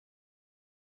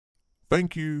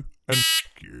Thank you and f***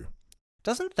 you.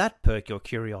 Doesn't that perk your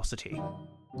curiosity?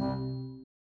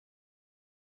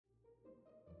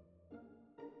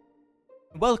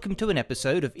 Welcome to an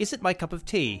episode of Is It My Cup of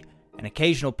Tea, an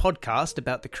occasional podcast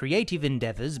about the creative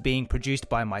endeavours being produced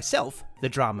by myself, the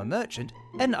drama merchant,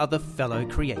 and other fellow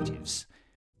creatives.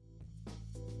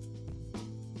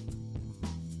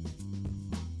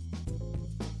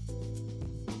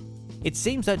 It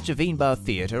seems that Javeenbah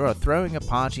Theatre are throwing a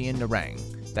party in Nerang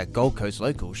that Gold Coast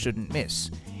locals shouldn't miss,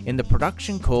 in the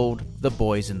production called The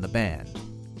Boys in the Band.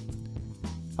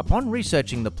 Upon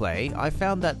researching the play, I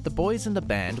found that The Boys in the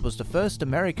Band was the first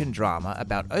American drama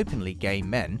about openly gay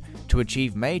men to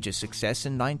achieve major success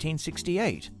in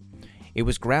 1968. It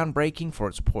was groundbreaking for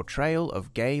its portrayal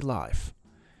of gay life.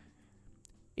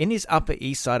 In his Upper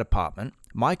East Side apartment,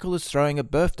 Michael is throwing a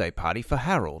birthday party for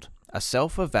Harold, a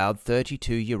self-avowed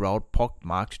 32-year-old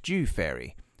pockmarked Jew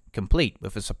fairy, complete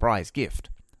with a surprise gift.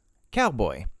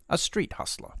 Cowboy, a street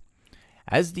hustler.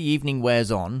 As the evening wears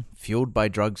on, fueled by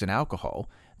drugs and alcohol,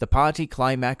 the party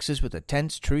climaxes with a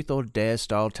tense truth or dare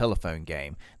style telephone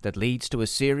game that leads to a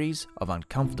series of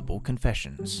uncomfortable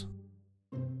confessions.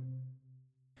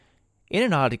 In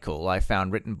an article I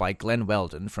found written by Glenn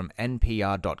Weldon from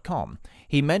NPR.com,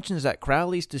 he mentions that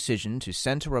Crowley's decision to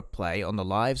centre a play on the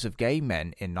lives of gay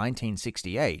men in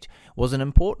 1968 was an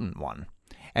important one,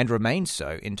 and remains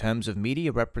so in terms of media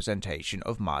representation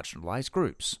of marginalised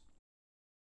groups.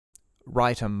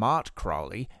 Writer Mart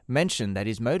Crowley mentioned that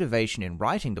his motivation in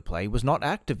writing the play was not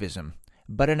activism,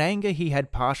 but an anger he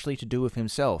had partially to do with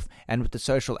himself and with the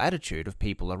social attitude of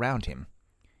people around him.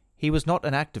 He was not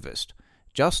an activist,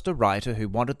 just a writer who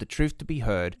wanted the truth to be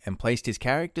heard and placed his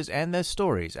characters and their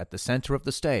stories at the centre of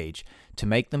the stage to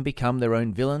make them become their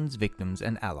own villains, victims,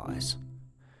 and allies.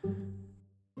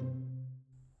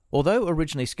 Although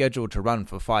originally scheduled to run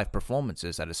for 5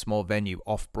 performances at a small venue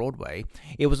off-Broadway,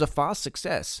 it was a fast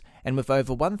success, and with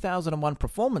over 1,001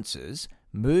 performances,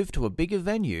 moved to a bigger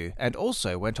venue and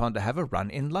also went on to have a run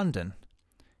in London.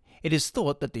 It is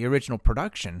thought that the original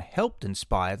production helped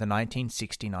inspire the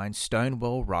 1969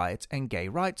 Stonewall riots and gay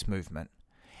rights movement,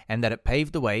 and that it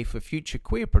paved the way for future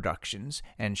queer productions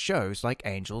and shows like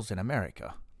Angels in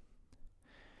America.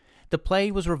 The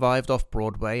play was revived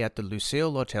off-Broadway at the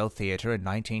Lucille Lortel Theatre in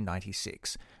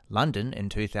 1996, London in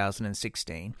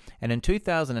 2016, and in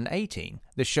 2018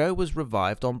 the show was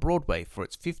revived on Broadway for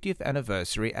its 50th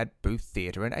anniversary at Booth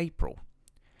Theatre in April.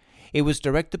 It was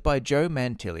directed by Joe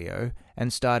Mantilio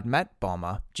and starred Matt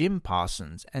Bomber, Jim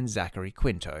Parsons, and Zachary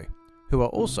Quinto, who are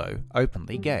also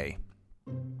openly gay.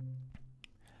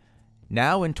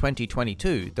 Now in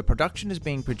 2022, the production is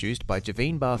being produced by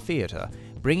Javeenbah Theatre,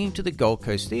 bringing to the Gold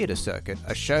Coast theatre circuit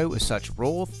a show with such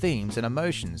raw themes and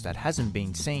emotions that hasn't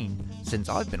been seen since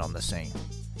I've been on the scene.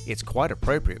 It's quite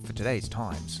appropriate for today's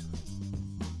times.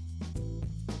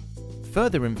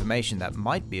 Further information that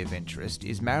might be of interest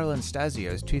is Marilyn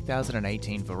Stasio's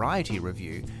 2018 Variety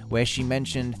review, where she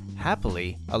mentioned,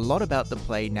 happily, a lot about the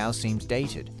play now seems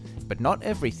dated, but not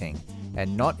everything,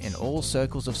 and not in all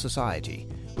circles of society,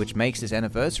 which makes this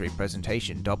anniversary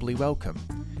presentation doubly welcome.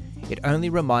 It only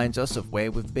reminds us of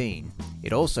where we've been.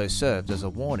 It also serves as a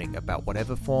warning about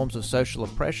whatever forms of social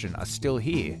oppression are still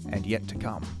here and yet to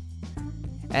come.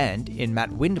 And in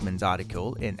Matt Windman's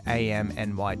article in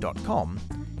amny.com,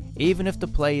 even if the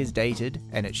play is dated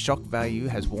and its shock value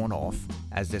has worn off,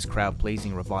 as this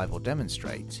crowd-pleasing revival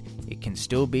demonstrates, it can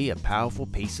still be a powerful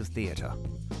piece of theatre.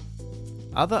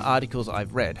 Other articles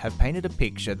I've read have painted a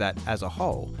picture that, as a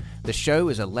whole, the show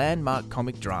is a landmark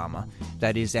comic drama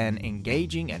that is an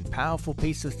engaging and powerful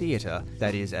piece of theatre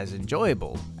that is as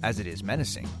enjoyable as it is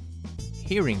menacing.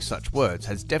 Hearing such words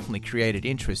has definitely created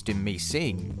interest in me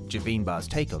seeing Javeenbah's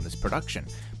take on this production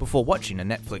before watching a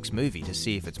Netflix movie to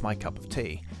see if it's my cup of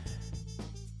tea.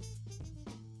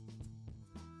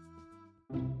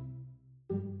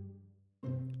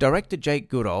 Director Jake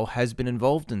Goodall has been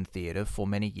involved in theatre for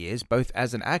many years, both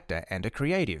as an actor and a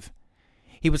creative.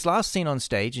 He was last seen on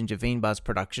stage in Javeenbah's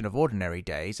production of Ordinary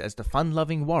Days as the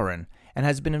fun-loving Warren, and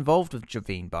has been involved with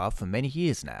Javeenbah for many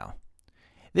years now.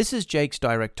 This is Jake's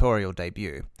directorial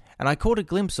debut, and I caught a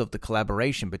glimpse of the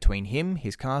collaboration between him,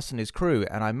 his cast and his crew,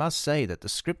 and I must say that the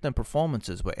script and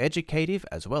performances were educative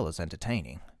as well as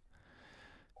entertaining.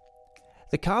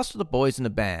 The cast of The Boys in the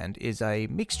Band is a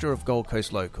mixture of Gold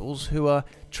Coast locals who are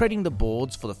treading the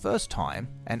boards for the first time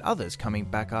and others coming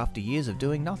back after years of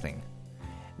doing nothing.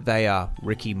 They are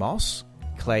Ricky Moss,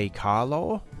 Clay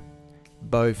Carlaw,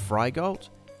 Beau Freigold,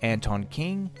 Anton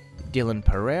King, Dylan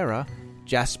Pereira,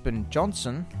 Jaspin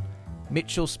Johnson,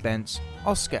 Mitchell Spence,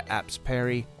 Oscar Apps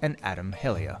Perry, and Adam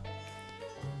Hellier.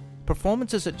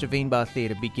 Performances at Javeenbah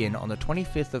Theatre begin on the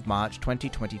 25th of March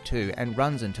 2022 and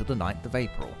runs until the 9th of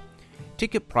April.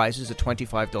 Ticket prices are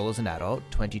 $25 an adult,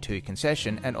 $22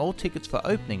 concession, and all tickets for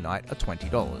opening night are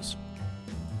 $20.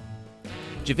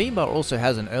 Javeenbah also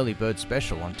has an early bird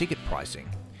special on ticket pricing.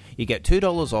 You get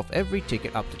 $2 off every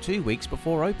ticket up to 2 weeks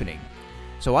before opening.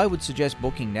 So I would suggest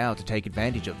booking now to take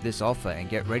advantage of this offer and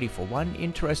get ready for one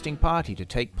interesting party to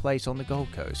take place on the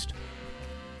Gold Coast.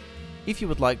 If you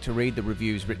would like to read the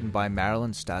reviews written by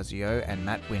Marilyn Stasio and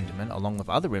Matt Winderman, along with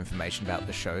other information about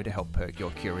the show to help perk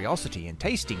your curiosity in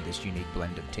tasting this unique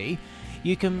blend of tea,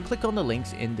 you can click on the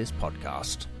links in this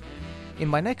podcast. In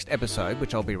my next episode,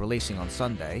 which I'll be releasing on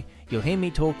Sunday, you'll hear me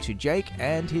talk to Jake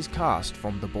and his cast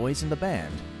from The Boys in the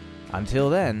Band. Until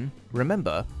then,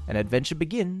 remember, an adventure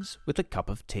begins with a cup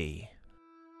of tea.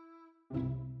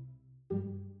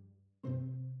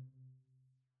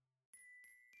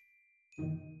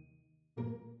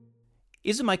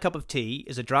 Isn't My Cup of Tea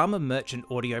is a Drama Merchant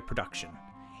audio production.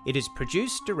 It is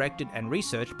produced, directed, and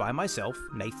researched by myself,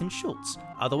 Nathan Schultz,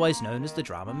 otherwise known as the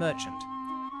Drama Merchant.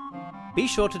 Be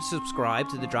sure to subscribe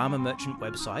to the Drama Merchant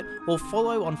website or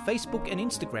follow on Facebook and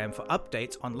Instagram for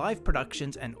updates on live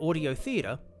productions and audio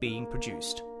theatre being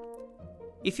produced.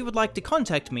 If you would like to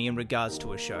contact me in regards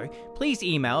to a show, please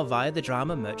email via the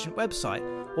Drama Merchant website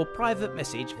or private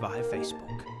message via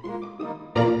Facebook.